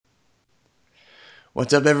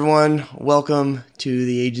What's up, everyone? Welcome to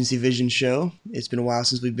the Agency Vision Show. It's been a while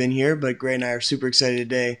since we've been here, but Gray and I are super excited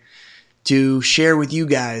today to share with you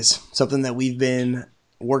guys something that we've been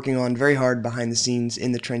working on very hard behind the scenes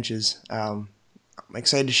in the trenches. I'm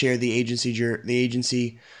excited to share the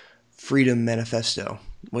agency Freedom Manifesto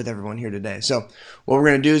with everyone here today. So, what we're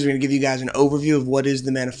going to do is we're going to give you guys an overview of what is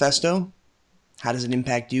the manifesto, how does it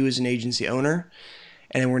impact you as an agency owner,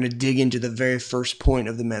 and then we're going to dig into the very first point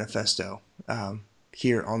of the manifesto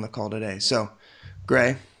here on the call today. So,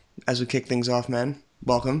 Gray, as we kick things off, man,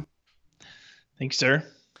 welcome. Thanks, sir.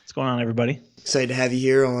 What's going on, everybody? Excited to have you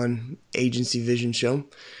here on Agency Vision Show.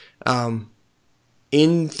 Um,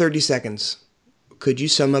 in 30 seconds, could you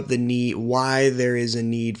sum up why there is a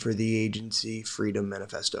need for the Agency Freedom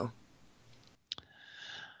Manifesto?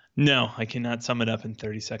 No, I cannot sum it up in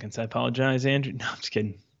 30 seconds. I apologize, Andrew. No, I'm just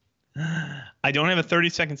kidding. I don't have a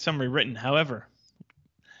 30-second summary written. However,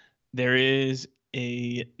 there is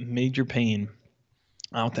a major pain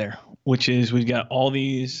out there, which is we've got all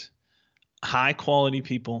these high-quality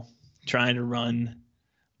people trying to run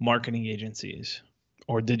marketing agencies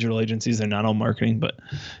or digital agencies. They're not all marketing, but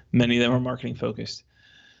many of them are marketing focused.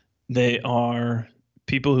 They are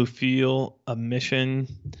people who feel a mission,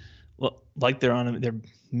 like they're on their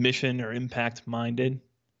mission or impact minded.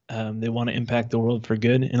 They want to impact the world for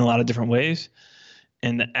good in a lot of different ways.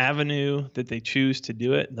 And the avenue that they choose to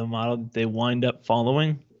do it, the model that they wind up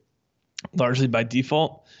following, largely by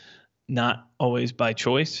default, not always by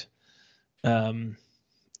choice,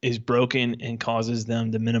 is broken and causes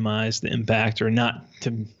them to minimize the impact or not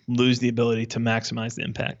to lose the ability to maximize the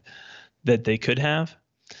impact that they could have.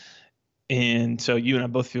 And so you and I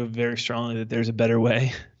both feel very strongly that there's a better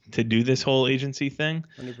way to do this whole agency thing.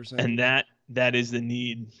 100%. And that is the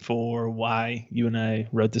need for why you and I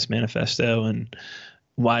wrote this manifesto and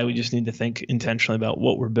why we just need to think intentionally about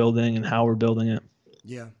what we're building and how we're building it.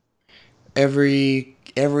 Yeah. Every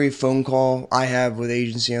phone call I have with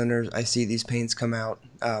agency owners, I see these pains come out.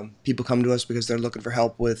 People come to us because they're looking for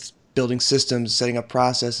help with building systems, setting up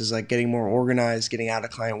processes, like getting more organized, getting out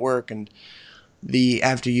of client work, and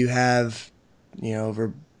after you have over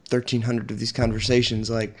 1,300 of these conversations,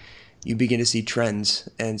 like you begin to see trends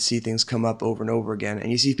and see things come up over and over again,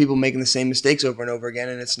 and you see people making the same mistakes over and over again,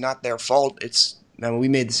 and it's not their fault. We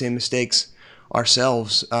made the same mistakes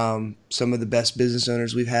ourselves. Some of the best business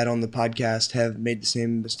owners we've had on the podcast have made the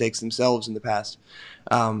same mistakes themselves in the past.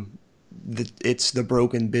 It's the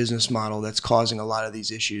broken business model that's causing a lot of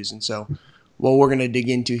these issues. And so what we're going to dig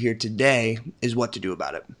into here today is what to do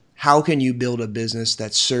about it. How can you build a business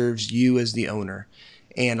that serves you as the owner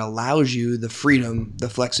and allows you the freedom, the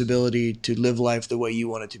flexibility to live life the way you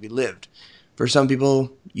want it to be lived? For some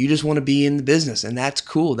people, you just want to be in the business, and that's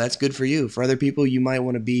cool. That's good for you. For other people, you might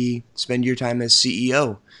want to spend your time as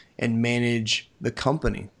CEO and manage the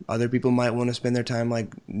company. Other people might want to spend their time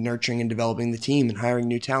like nurturing and developing the team and hiring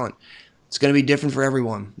new talent. It's going to be different for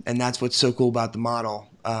everyone, and that's what's so cool about the model.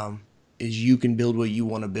 Is you can build what you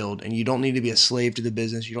want to build, and you don't need to be a slave to the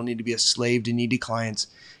business. You don't need to be a slave to needy clients.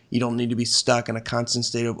 You don't need to be stuck in a constant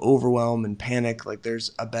state of overwhelm and panic. Like,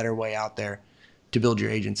 there's a better way out there to build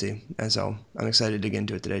your agency. And so I'm excited to get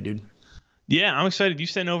into it today, dude. Yeah, I'm excited. You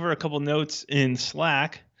sent over a couple notes in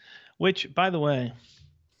Slack, which, by the way,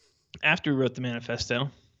 after we wrote the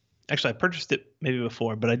manifesto, actually I purchased it maybe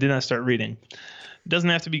before, but I did not start reading. It doesn't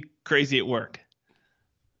have to be crazy at work.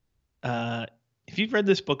 If you've read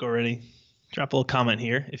this book already, drop a little comment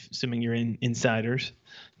here, assuming you're insiders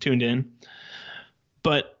tuned in.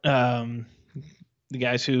 But the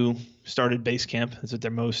guys who started Basecamp, that's what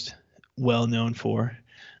they're most well known for,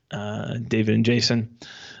 David and Jason,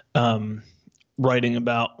 writing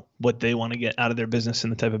about what they want to get out of their business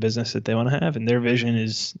and the type of business that they want to have. And their vision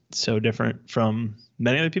is so different from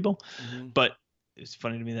many other people. Mm-hmm. But it's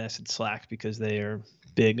funny to me that I said Slack because they are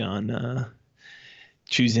big on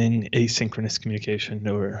choosing asynchronous communication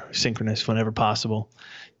or synchronous whenever possible.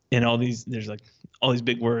 And there's like all these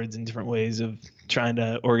big words and different ways of trying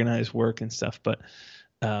to organize work and stuff. But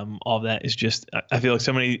all of that is just, I feel like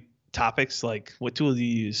so many topics, like what tool do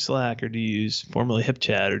you use, Slack, or do you use formerly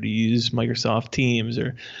HipChat, or do you use Microsoft Teams,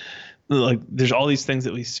 or like there's all these things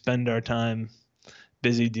that we spend our time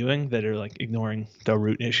busy doing that are like ignoring the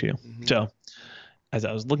root issue. Mm-hmm. So as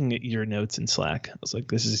I was looking at your notes in Slack, I was like,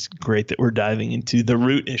 this is great that we're diving into the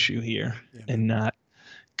root issue here and not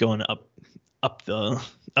going up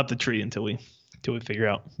the tree until we figure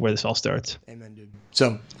out where this all starts. Amen, dude.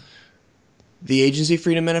 So the Agency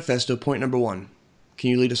Freedom Manifesto, point number 1. Can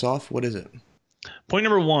you lead us off? What is it? Point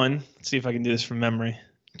number 1, let's see if I can do this from memory.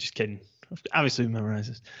 Just kidding. Obviously we memorize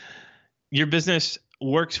this. Your business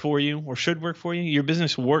works for you or should work for you, your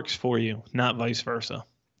business works for you, not vice versa.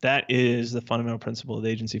 That is the fundamental principle of the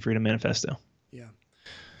Agency Freedom Manifesto. Yeah.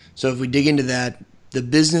 So if we dig into that, the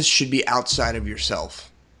business should be outside of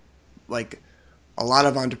yourself. Like a lot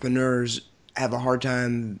of entrepreneurs have a hard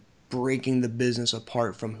time breaking the business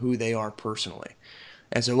apart from who they are personally.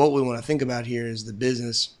 And so what we want to think about here is the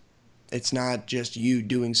business. It's not just you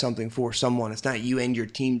doing something for someone. It's not you and your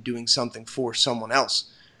team doing something for someone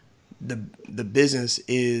else. The business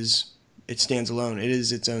is, it stands alone. It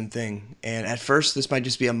is its own thing. And at first, this might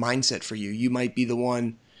just be a mindset for you. You might be the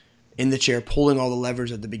one in the chair pulling all the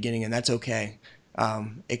levers at the beginning, and that's okay.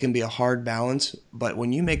 It can be a hard balance, but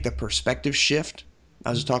when you make the perspective shift, I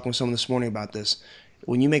was just talking with someone this morning about this.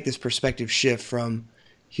 When you make this perspective shift from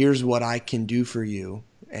here's what I can do for you,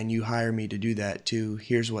 and you hire me to do that, to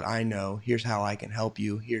here's what I know, here's how I can help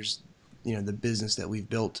you, here's the business that we've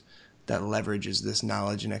built that leverages this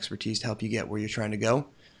knowledge and expertise to help you get where you're trying to go.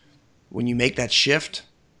 When you make that shift,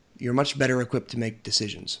 you're much better equipped to make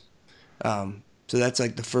decisions. So that's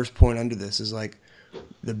like the first point under this is like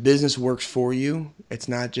the business works for you. It's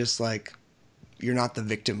not just like you're not the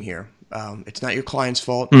victim here. It's not your client's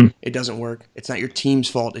fault. It doesn't work. It's not your team's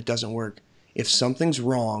fault. It doesn't work. If something's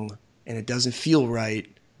wrong and it doesn't feel right,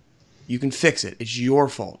 you can fix it. It's your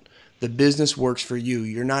fault. The business works for you.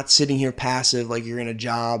 You're not sitting here passive like you're in a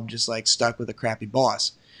job just like stuck with a crappy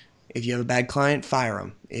boss. If you have a bad client, fire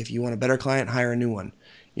them. If you want a better client, hire a new one.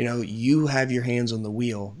 You have your hands on the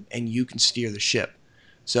wheel and you can steer the ship.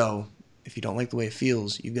 So if you don't like the way it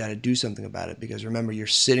feels, you've got to do something about it, because remember, you're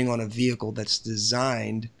sitting on a vehicle that's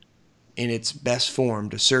designed in its best form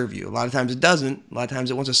to serve you. A lot of times it doesn't. A lot of times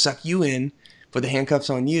it wants to suck you in, put the handcuffs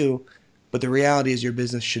on you. But the reality is your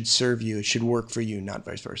business should serve you. It should work for you, not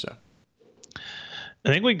vice versa. I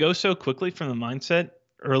think we go so quickly from the mindset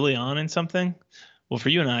early on in something. Well, for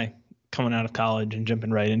you and I, coming out of college and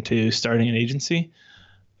jumping right into starting an agency,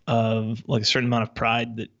 of like a certain amount of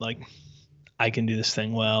pride that like I can do this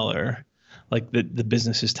thing well, or like the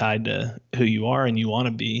business is tied to who you are and you want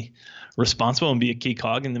to be responsible and be a key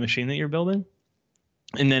cog in the machine that you're building.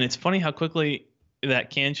 And then it's funny how quickly that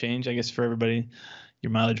can change. I guess for everybody,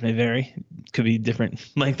 your mileage may vary. It could be different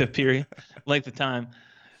length of time.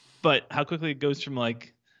 But how quickly it goes from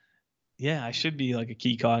like, yeah, I should be like a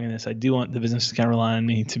key cog in this. I do want the business to kind of rely on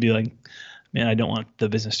me, to be like, man, I don't want the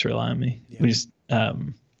business to rely on me. Yeah. We just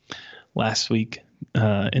last week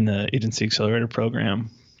in the Agency Accelerator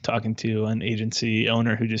program, talking to an agency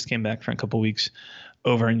owner who just came back for a couple of weeks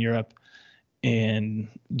over in Europe, and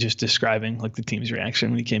just describing like the team's reaction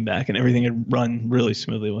when he came back, and everything had run really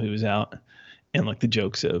smoothly while he was out, and like the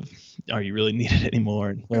jokes of, "Are you really needed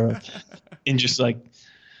anymore?" And just like,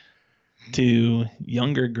 to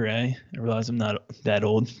younger Gray, I realize I'm not that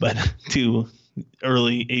old, but to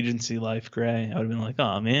early agency life Gray, I would have been like,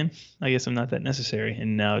 "Oh man, I guess I'm not that necessary."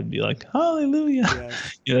 And now it'd be like, "Hallelujah!"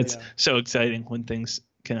 It's so exciting when things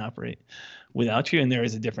can operate without you. And there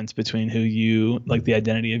is a difference between who you, like the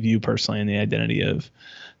identity of you personally and the identity of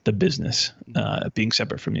the business being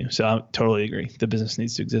separate from you. So I totally agree. The business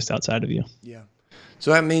needs to exist outside of you. Yeah.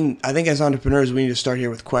 So I think as entrepreneurs, we need to start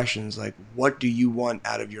here with questions like, what do you want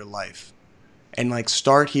out of your life? And like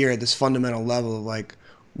start here at this fundamental level of like,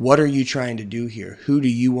 what are you trying to do here? Who do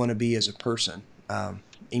you want to be as a person,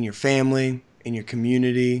 in your family, in your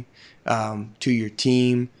community, to your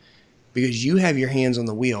team? Because you have your hands on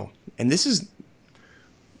the wheel. And this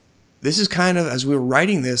is kind of, as we were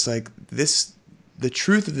writing this, like this, the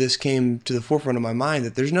truth of this came to the forefront of my mind,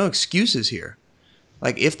 that there's no excuses here.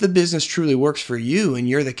 Like if the business truly works for you and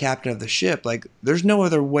you're the captain of the ship, like there's no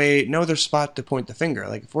other way, no other spot to point the finger.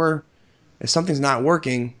 Like if something's not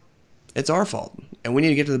working, it's our fault, and we need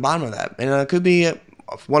to get to the bottom of that. And it could be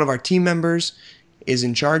one of our team members is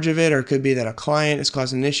in charge of it, or it could be that a client is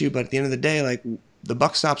causing an issue. But at the end of the day, like the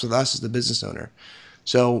buck stops with us as the business owner.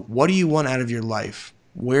 So what do you want out of your life?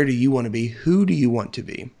 Where do you want to be? Who do you want to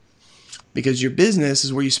be? Because your business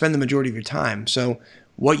is where you spend the majority of your time. So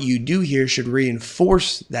what you do here should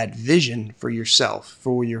reinforce that vision for yourself,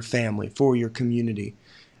 for your family, for your community.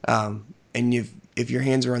 And if your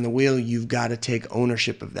hands are on the wheel, you've got to take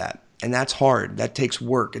ownership of that. And that's hard. That takes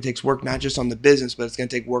work. It takes work not just on the business, but it's going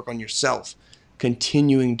to take work on yourself.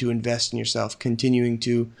 Continuing to invest in yourself, continuing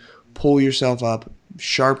to pull yourself up,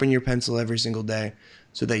 sharpen your pencil every single day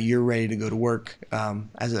so that you're ready to go to work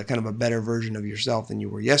as a kind of a better version of yourself than you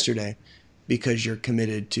were yesterday, because you're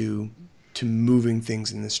committed to moving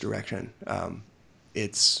things in this direction.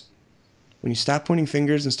 It's when you stop pointing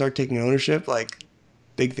fingers and start taking ownership, like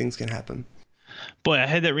big things can happen. Boy, I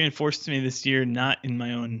had that reinforced to me this year, not in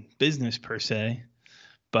my own business per se,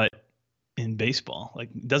 but in baseball. Like,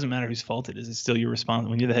 it doesn't matter whose fault it is. It's still your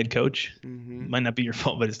responsibility. When you're the head coach, it might not be your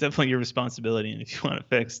fault, but it's definitely your responsibility. And if you want it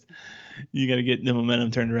fixed, you got to get the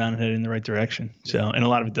momentum turned around and head in the right direction. So, and a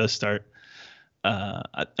lot of it does start. I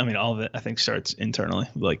mean, all of it, I think, starts internally,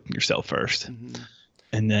 like yourself first.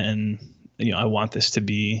 And then, I want this to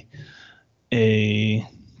be a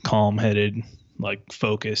calm-headed, like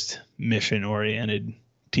focused, mission-oriented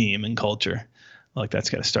team and culture. Like,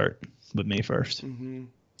 that's got to start with me first. And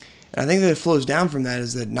I think that it flows down from that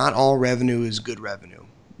is that not all revenue is good revenue.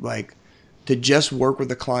 Like, to just work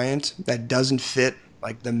with a client that doesn't fit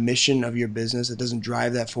like the mission of your business, that doesn't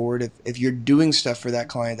drive that forward. If you're doing stuff for that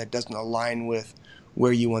client that doesn't align with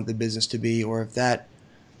where you want the business to be, or if that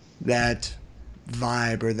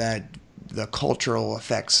vibe or that the cultural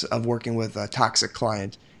effects of working with a toxic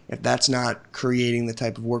client, if that's not creating the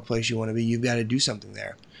type of workplace you want to be, you've got to do something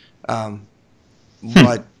there.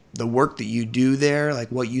 But the work that you do there, like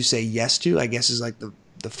what you say yes to, I guess is like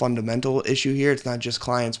the fundamental issue here. It's not just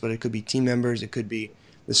clients, but it could be team members. It could be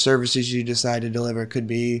the services you decide to deliver. It could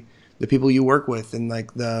be the people you work with and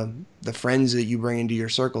like the friends that you bring into your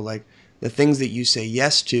circle. Like the things that you say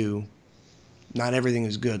yes to, not everything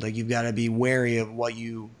is good. Like you've got to be wary of what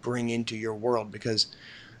you bring into your world, because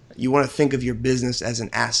you want to think of your business as an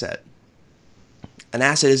asset. An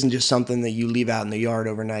asset isn't just something that you leave out in the yard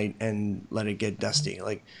overnight and let it get dusty.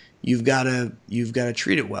 Like you've got to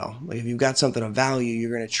treat it well. Like if you've got something of value,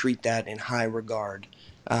 you're going to treat that in high regard,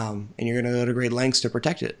 and you're going to go to great lengths to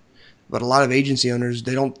protect it. But a lot of agency owners,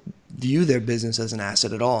 they don't view their business as an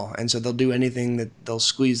asset at all, and so they'll do anything they'll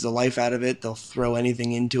squeeze the life out of it. They'll throw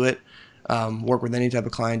anything into it, work with any type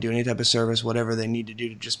of client, do any type of service, whatever they need to do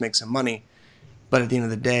to just make some money. But at the end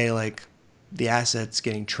of the day, like the asset's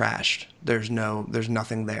getting trashed. There's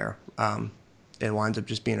nothing there. It winds up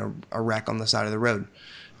just being a wreck on the side of the road.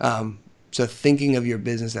 So thinking of your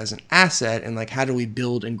business as an asset and like, how do we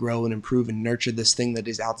build and grow and improve and nurture this thing that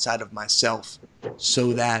is outside of myself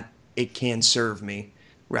so that it can serve me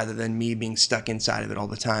rather than me being stuck inside of it all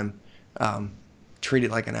the time. Treat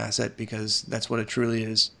it like an asset, because that's what it truly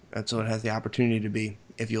is. That's what it has the opportunity to be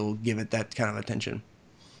if you'll give it that kind of attention.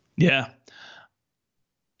 Yeah.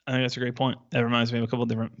 I think that's a great point. That reminds me of a couple of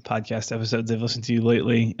different podcast episodes I've listened to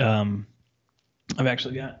lately. I've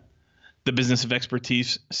actually got the Business of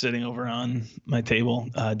Expertise sitting over on my table,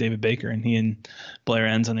 David Baker, and he and Blair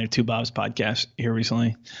Enns on their Two Bobs podcast here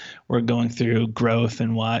recently. We're going through growth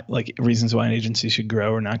and why, like reasons why an agency should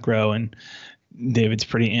grow or not grow. And David's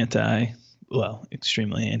pretty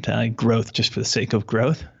extremely anti-growth just for the sake of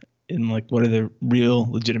growth. And like, what are the real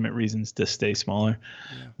legitimate reasons to stay smaller?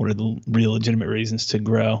 Yeah. What are the real legitimate reasons to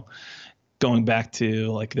grow? Going back to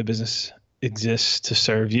like the business exists to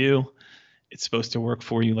serve you. It's supposed to work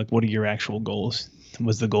for you. Like, what are your actual goals?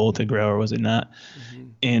 Was the goal to grow or was it not? Mm-hmm.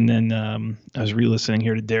 And then I was re-listening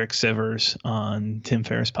here to Derek Sivers on Tim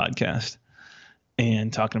Ferriss' podcast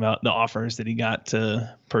and talking about the offers that he got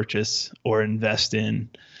to purchase or invest in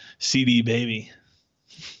CD Baby,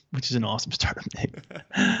 which is an awesome startup name.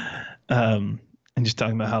 And just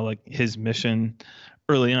talking about how like his mission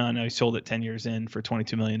early on, he sold it 10 years in for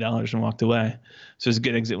 $22 million and walked away. So it was a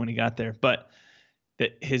good exit when he got there. But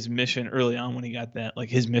that his mission early on when he got that, like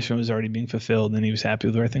his mission was already being fulfilled and he was happy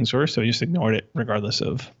with where things were. So he just ignored it regardless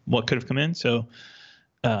of what could have come in. So,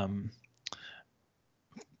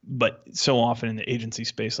 but so often in the agency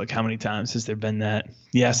space, like how many times has there been that,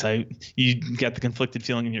 yes, you get the conflicted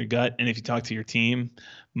feeling in your gut. And if you talk to your team,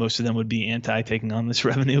 most of them would be anti taking on this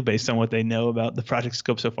revenue based on what they know about the project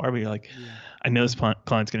scope so far. But you're like, yeah, I know this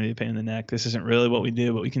client's going to be a pain in the neck. This isn't really what we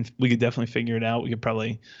do, but we could definitely figure it out. We could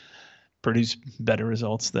probably produce better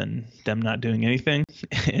results than them not doing anything.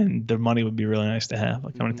 And the money would be really nice to have.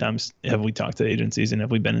 Like how many times have we talked to agencies and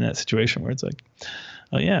have we been in that situation where it's like,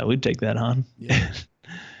 oh yeah, we'd take that on. Yeah.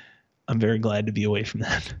 I'm very glad to be away from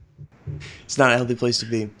that. It's not a healthy place to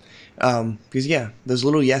be. Because those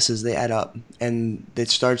little yeses, they add up and it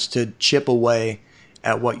starts to chip away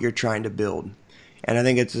at what you're trying to build. And I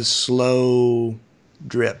think it's a slow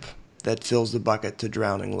drip that fills the bucket to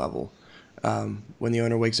drowning level. When the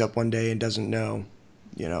owner wakes up one day and doesn't know,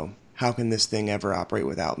 how can this thing ever operate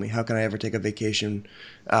without me? How can I ever take a vacation?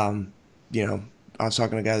 I was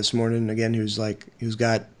talking to a guy this morning again who's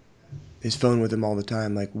got his phone with him all the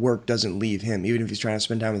time. Like work doesn't leave him, even if he's trying to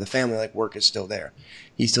spend time with the family. Like work is still there.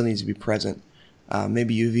 He still needs to be present.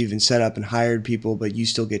 Maybe you've even set up and hired people, but you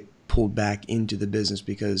still get pulled back into the business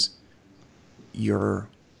because you're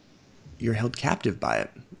held captive by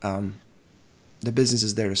it. The business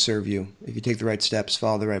is there to serve you. If you take the right steps,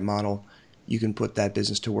 follow the right model, you can put that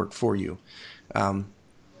business to work for you. That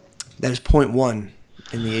is point one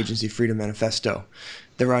in the Agency Freedom Manifesto.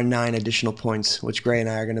 there are 9 additional points, which Gray and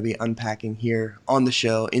I are going to be unpacking here on the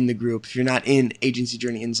show, in the group. If you're not in Agency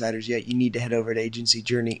Journey Insiders yet, you need to head over to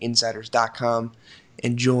agencyjourneyinsiders.com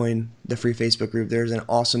and join the free Facebook group. There's an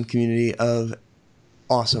awesome community of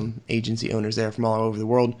awesome agency owners there from all over the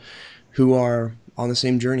world who are on the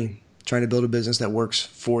same journey, trying to build a business that works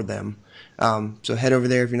for them. So head over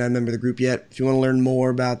there if you're not a member of the group yet. If you want to learn more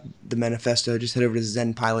about the manifesto, just head over to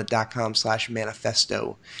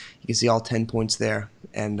zenpilot.com/manifesto. You can see all 10 points there.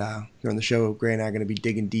 And here on the show, Gray and I are going to be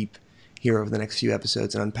digging deep here over the next few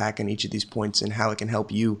episodes and unpacking each of these points and how it can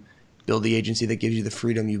help you build the agency that gives you the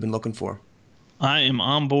freedom you've been looking for. I am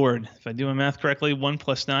on board. If I do my math correctly, 1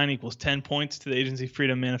 + 9 = 10 points to the Agency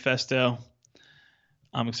Freedom Manifesto.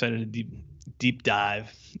 I'm excited to deep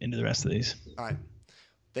dive into the rest of these. All right.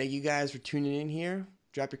 Thank you guys for tuning in here.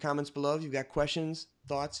 Drop your comments below if you've got questions,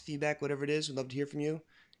 thoughts, feedback, whatever it is. We'd love to hear from you. And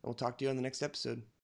we'll talk to you on the next episode.